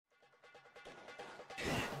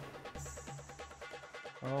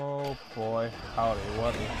Oh boy, howdy,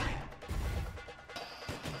 what?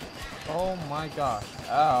 Oh my gosh,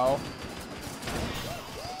 ow.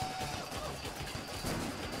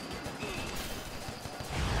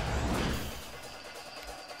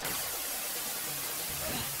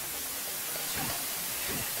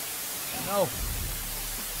 No.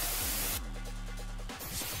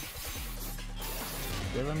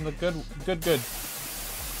 Give him the good.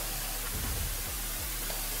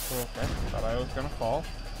 Okay, thought I was gonna fall.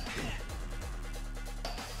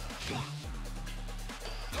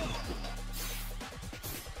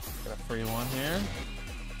 Get a free one here.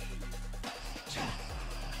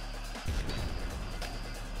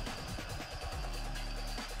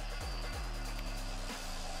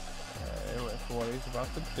 Okay, wait for what he's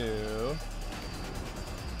about to do.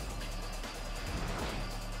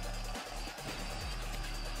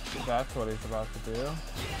 That's what he's about to do.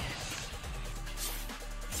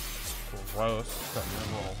 Gross. Setting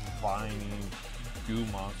them little viney goo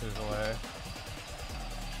monsters away.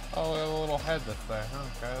 Oh, we have a little head that's there. Okay,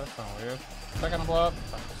 that's not weird. Is that gonna blow up?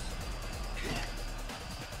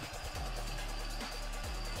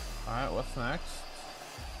 Alright, what's next?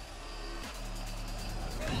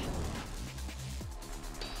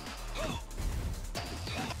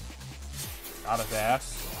 Got his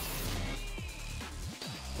ass.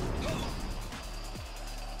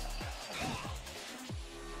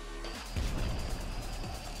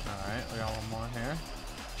 Alright, we got one more here.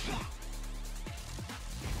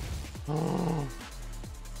 Ooh,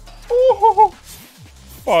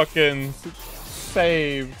 fucking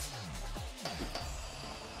saved.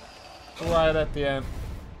 Right at the end.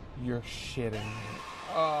 You're shitting me.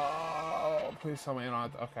 Oh, please tell me you're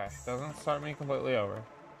not. Okay, doesn't start me completely over.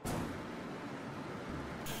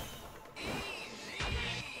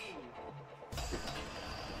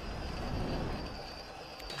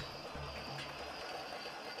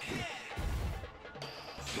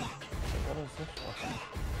 What is this for?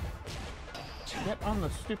 Get on the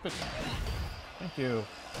stupid. Thank you.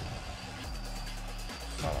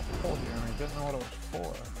 Saw a hole here and I didn't know what it was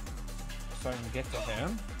for. So I can get to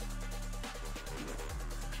him.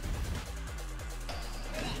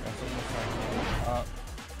 Guess it looks like up.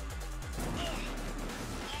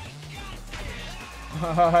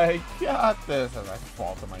 I got this as I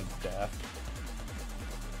fall to my death.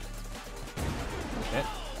 Shit.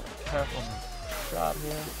 Careful shot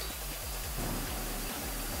here.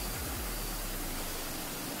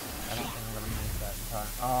 I don't think I'm gonna make that in time.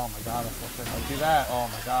 Oh my god, if I do that, oh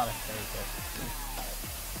my god, I saved it.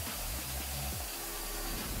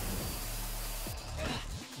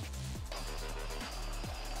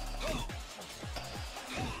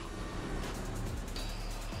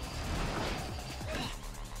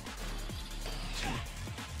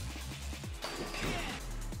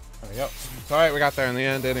 There we go. It's alright, we got there in the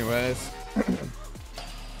end anyways.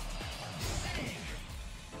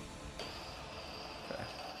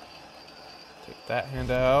 That hand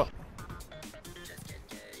out.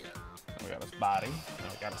 Now we got his body. Now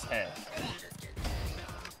we got his head.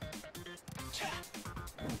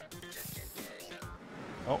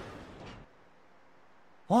 Oh.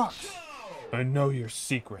 What? I know your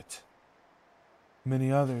secret.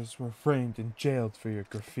 Many others were framed and jailed for your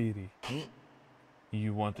graffiti.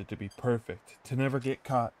 You wanted to be perfect, to never get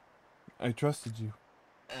caught. I trusted you.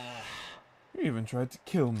 You even tried to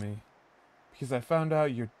kill me. Because I found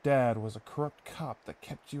out your dad was a corrupt cop that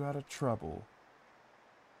kept you out of trouble.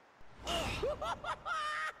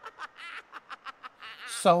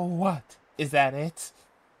 So what? Is that it?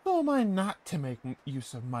 Who am I not to make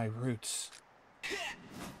use of my roots?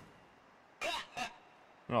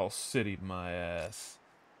 I'll city my ass.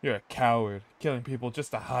 You're a coward, killing people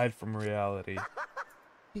just to hide from reality.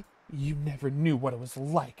 You never knew what it was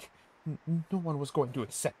like. No one was going to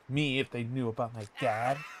accept me if they knew about my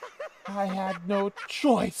dad. I had no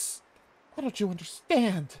choice. Why don't you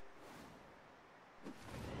understand?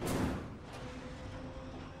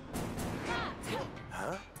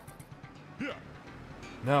 Huh?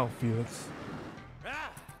 No, Felix.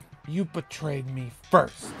 You betrayed me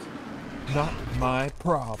first. Not my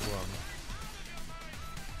problem.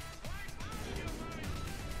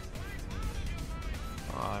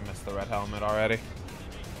 Oh, I missed the red helmet already.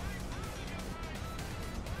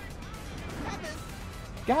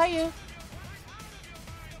 Got you.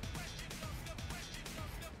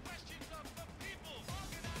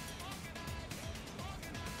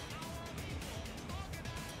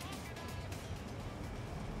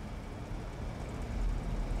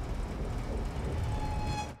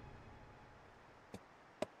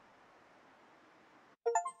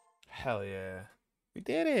 Hell yeah. We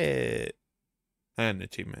did it. And the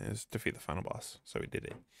achievement is defeat the final boss. So we did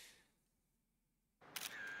it.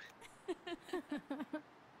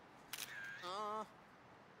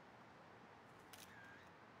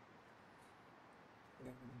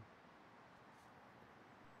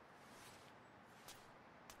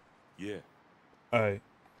 Yeah. Alright.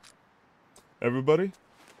 Everybody?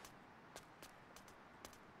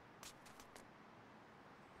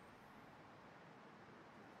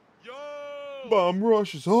 Yo! Bomb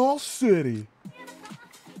rushes all city.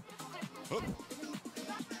 Let's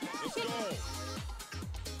go.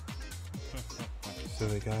 So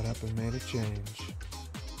they got up and made a change.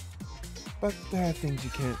 But there are things you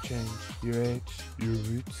can't change. Your age, your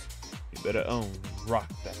roots. You better own and rock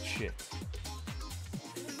that shit.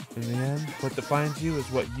 In the end, what defines you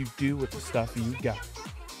is what you do with the stuff you got.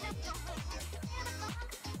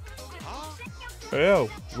 Hey yo,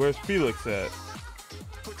 where's Felix at?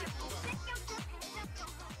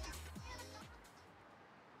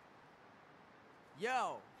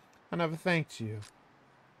 Yo! I never thanked you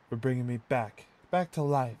for bringing me back to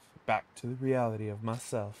life, back to the reality of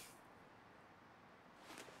myself.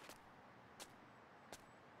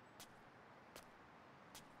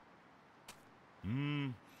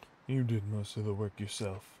 You did most of the work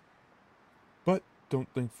yourself. But don't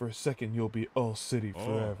think for a second you'll be all city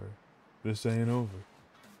forever. This ain't over.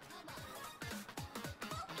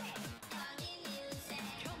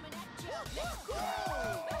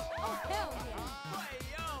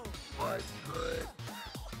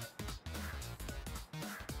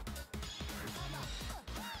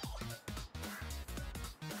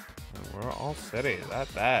 We're all city,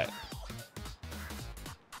 that.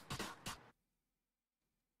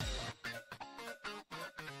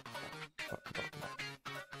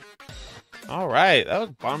 Alright, that was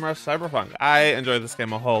Bomb Rush Cyberfunk. I enjoyed this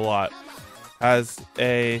game a whole lot. As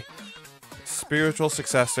a spiritual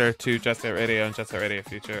successor to Jet Set Radio and Jet Set Radio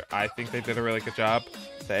Future, I think they did a really good job.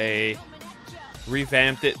 They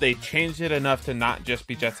revamped it. They changed it enough to not just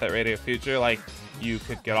be Jet Set Radio Future. Like, you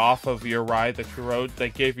could get off of your ride that you rode. They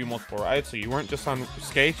gave you multiple rides, so you weren't just on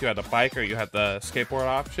skates. You had the bike or you had the skateboard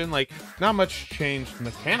option. Like, not much changed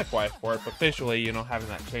mechanic-wise for it, but visually, you know, having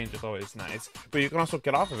that change is always nice. But you can also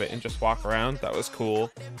get off of it and just walk around. That was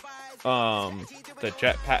cool. The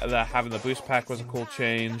jetpack, having the boost pack was a cool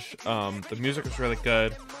change. The music was really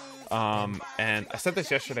good. And I said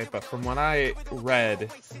this yesterday, but from what I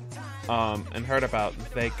read and heard about,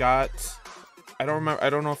 they got, I don't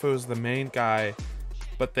know if it was the main guy,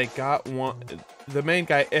 but they got the main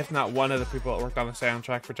guy, if not one of the people that worked on the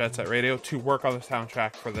soundtrack for Jet Set Radio, to work on the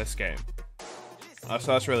soundtrack for this game. So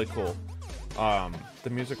that's really cool. The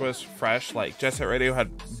music was fresh. Like, Jet Set Radio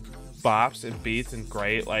had bops and beats and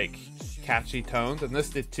great, like, catchy tones, and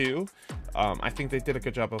this did too. I think they did a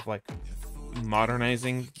good job of, like,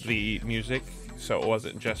 modernizing the music, so it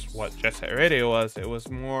wasn't just what Jet Set Radio was. It was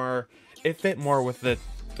more, it fit more with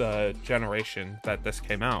the generation that this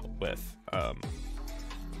came out with,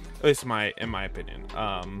 at least in my opinion.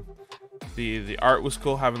 The art was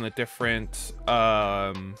cool, having the different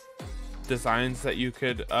designs that you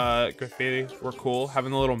could graffiti were cool.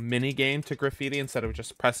 Having a little mini game to graffiti instead of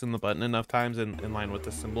just pressing the button enough times in line with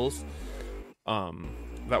the symbols.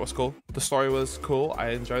 That was cool. The story was cool. I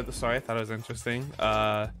enjoyed the story. I thought it was interesting.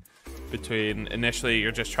 Between initially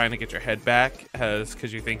you're just trying to get your head back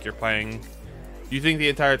because you think the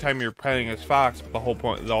entire time you're playing as Fox, but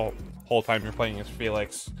the whole time you're playing as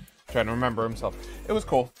Felix, trying to remember himself. It was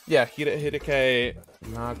cool. Yeah, Hideki,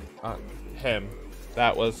 not him.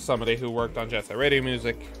 That was somebody who worked on Jet Set Radio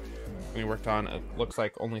music. We worked on, it looks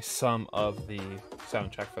like, only some of the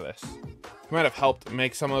soundtrack for this. He might have helped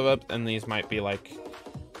make some of it, and these might be like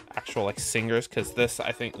actual like singers, because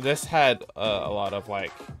I think this had a lot of,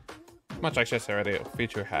 like, much like Jet Set Radio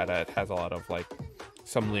Future had, it has a lot of like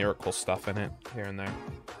some lyrical stuff in it here and there.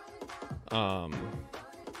 But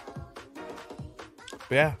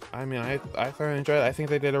yeah, I mean, I thoroughly enjoyed it. I think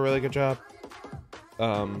they did a really good job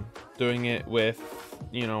doing it with,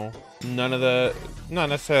 you know, not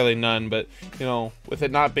necessarily none, but, you know, with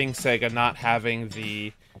it not being Sega, not having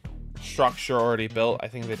the structure already built. I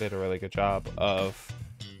think they did a really good job of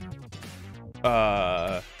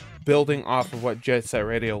building off of what Jet Set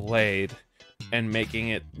Radio laid and making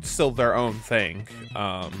it still their own thing.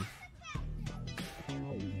 And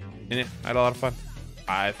yeah, I had a lot of fun.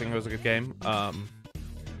 I think it was a good game.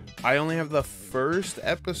 I only have the first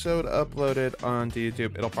episode uploaded onto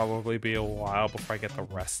YouTube. It'll probably be a while before I get the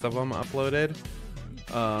rest of them uploaded,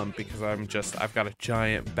 because I've got a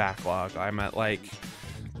giant backlog. I'm at like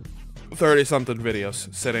 30 something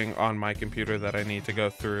videos sitting on my computer that I need to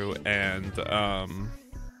go through and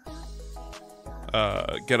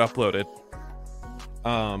get uploaded.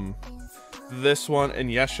 This one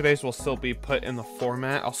and yesterday's will still be put in the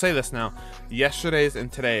format. I'll say this now. Yesterday's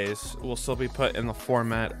and today's will still be put in the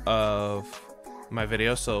format of my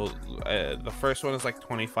video. So the first one is like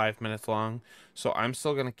 25 minutes long. So I'm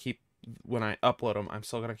still going to keep, when I upload them, I'm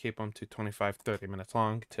still going to keep them to 25, 30 minutes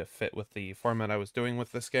long to fit with the format I was doing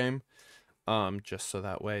with this game. Just so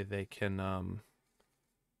that way they can,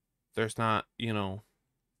 there's not,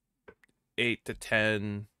 8 to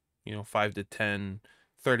 10, 5 to 10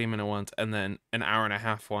 30-minute ones, and then an hour and a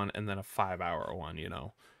half one, and then a 5-hour one.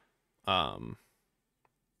 I'm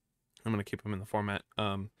gonna keep them in the format.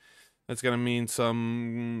 That's gonna mean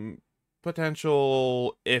some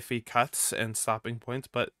potential iffy cuts and stopping points,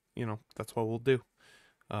 but that's what we'll do.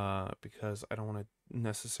 Because I don't want to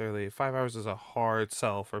necessarily. 5 hours is a hard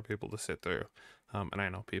sell for people to sit through, and I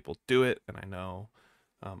know people do it, and I know.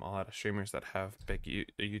 A lot of streamers that have big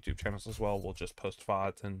YouTube channels as well will just post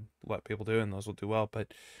VODs and let people do it, and those will do well.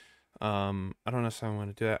 But I don't necessarily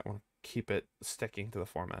want to do that. I want to keep it sticking to the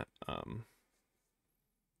format.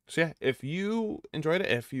 So yeah, if you enjoyed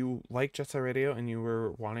it, if you like Jet Set Radio and you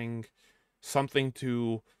were wanting something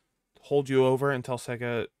to hold you over until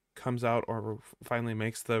Sega comes out or finally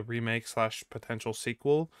makes the remake / potential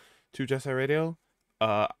sequel to Jet Set Radio,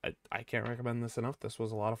 I can't recommend this enough. This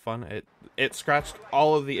was a lot of fun. It scratched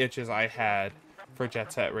all of the itches I had for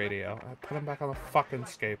Jet Set Radio. I put him back on the fucking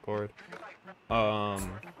skateboard.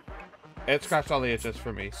 It scratched all the itches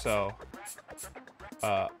for me, so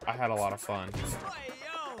I had a lot of fun.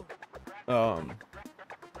 So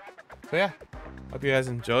yeah, hope you guys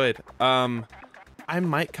enjoyed. I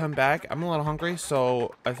might come back. I'm a little hungry,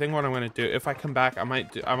 so I think what I'm gonna do, if I come back, I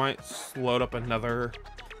might load up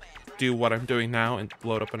do what I'm doing now and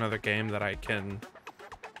load up another game that I can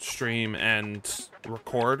stream and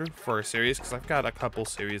record for a series, because I've got a couple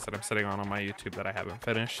series that I'm sitting on my YouTube that I haven't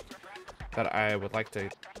finished that I would like to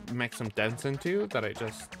make some dents into, that I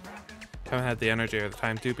just haven't had the energy or the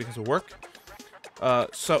time to because of work.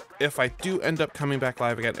 So if I do end up coming back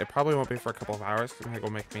live again, it probably won't be for a couple of hours. I'm gonna go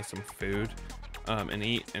make me some food and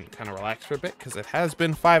eat and kind of relax for a bit, because it has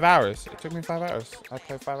been 5 hours. It took me 5 hours. I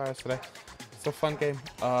played 5 hours today. It's a fun game.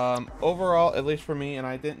 Overall, at least for me, and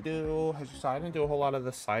I didn't do, as you saw, I didn't do a whole lot of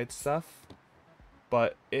the side stuff,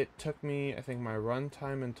 but it took me, I think my run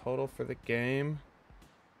time in total for the game,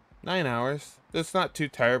 9 hours. It's not too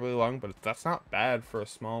terribly long, but that's not bad for a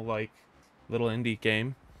small, like, little indie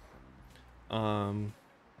game. I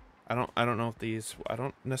don't know if I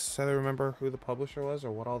don't necessarily remember who the publisher was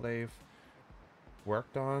or what all they've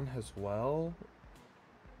worked on as well.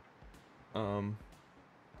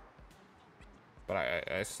 But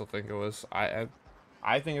I still think it was, I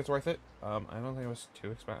think it's worth it. I don't think it was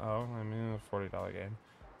too expensive. Oh, I mean, it was a $40 game.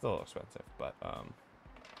 It's a little expensive, but I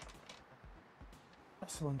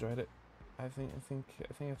still enjoyed it. I think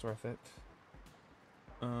it's worth it.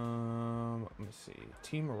 Let me see.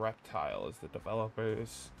 Team Reptile is the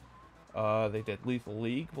developers. They did Lethal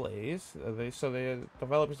League Blaze. They are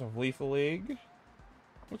developers of Lethal League,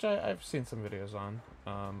 which I've seen some videos on.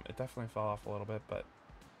 It definitely fell off a little bit, but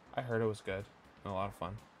I heard it was good and a lot of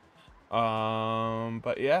fun.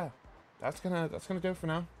 But yeah, that's gonna do it for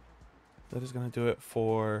now. That is gonna do it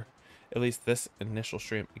for at least this initial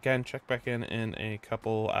stream. Again, check back in a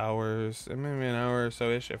couple hours, and maybe an hour or so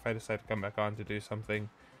ish, if I decide to come back on to do something.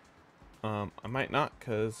 I might not,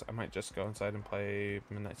 because I might just go inside and play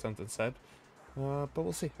Midnight Suns instead. But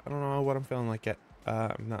we'll see. I don't know what I'm feeling like yet.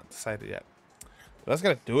 I'm not decided yet. But that's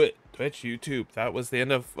gonna do it. Twitch, YouTube. That was the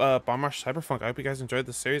end of Bomb Rush Cyberfunk. I hope you guys enjoyed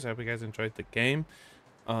the series. I hope you guys enjoyed the game.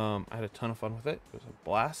 I had a ton of fun with it. It was a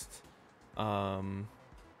blast.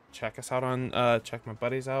 Check us out on check my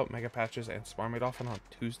buddies out, Mega Patches and Smarmy Dolphin, on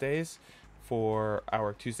Tuesdays for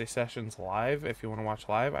our Tuesday sessions live. If you want to watch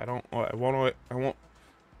live, I won't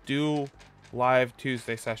do live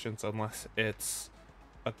Tuesday sessions unless it's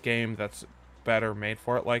a game that's better made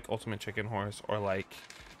for it, like Ultimate Chicken Horse or like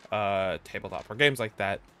Tabletop, or games like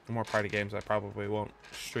that. More party games I probably won't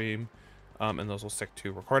stream, and those will stick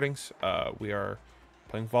to recordings. We are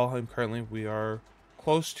playing Valheim currently. We are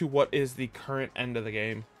close to what is the current end of the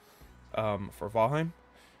game for Valheim,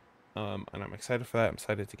 and I'm excited for that. I'm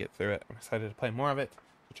excited to get through it. I'm excited to play more of it.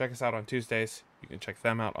 So check us out on Tuesdays. You can check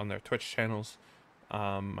them out on their Twitch channels.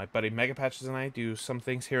 My buddy Mega Patches and I do some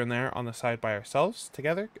things here and there on the side by ourselves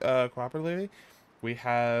together, cooperatively. We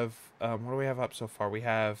have what do we have up so far? We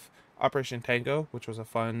have Operation Tango, which was a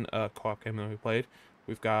fun co-op game that we played.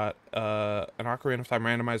 We've got an Ocarina of Time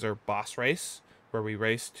randomizer boss race, where we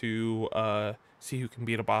race to see who can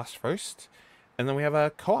beat a boss first. And then we have a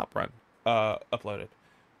co-op run uploaded.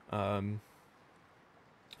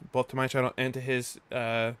 Both to my channel and to his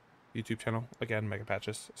YouTube channel. Again, Mega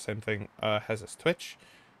Patches, same thing. Has his Twitch.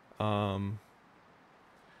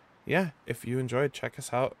 Yeah, if you enjoyed, check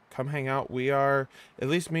us out. Come hang out. We are, at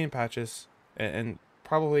least me and Patches, and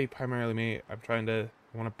probably primarily me. I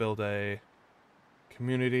want to build a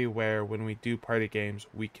community where when we do party games,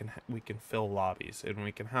 we can fill lobbies and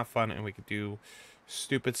we can have fun and we can do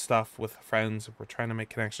stupid stuff with friends. We're trying to make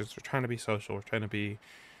connections. We're trying to be social. We're trying to be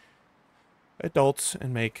adults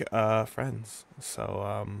and make friends.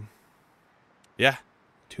 So yeah,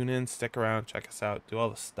 tune in, stick around, check us out, do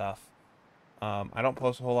all the stuff. I don't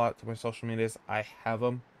post a whole lot to my social medias. I have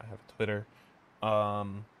them. I have Twitter. I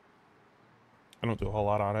don't do a whole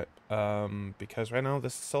lot on it because right now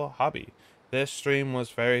this is still a hobby. This stream was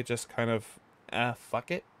very just kind of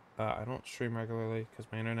fuck it. I don't stream regularly because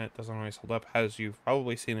my internet doesn't always hold up. As you've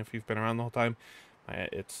probably seen if you've been around the whole time,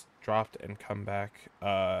 it's dropped and come back.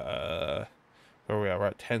 Where we are? We're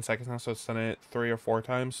at 10 seconds now, so it's done it 3 or 4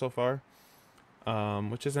 times so far,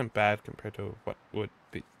 which isn't bad compared to what would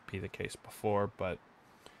be the case before, but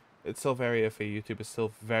it's still very iffy. YouTube is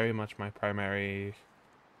still very much my primary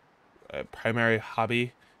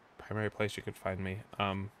hobby, primary place you could find me.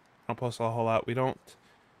 I don't post a whole lot. We don't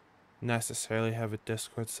necessarily have a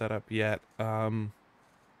Discord set up yet. Gotta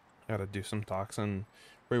do some talks and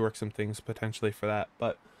rework some things potentially for that,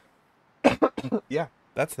 but yeah,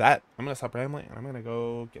 that's that. I'm gonna stop rambling and I'm gonna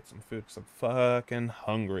go get some food because I'm fucking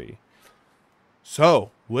hungry. So,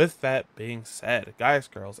 with that being said, guys,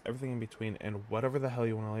 girls, everything in between, and whatever the hell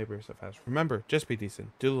you want to label yourself as, remember, just be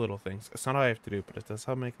decent. Do the little things. It's not all I have to do, but it does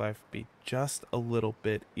help make life be just a little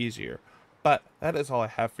bit easier. But that is all I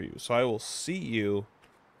have for you. So I will see you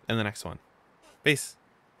in the next one. Peace.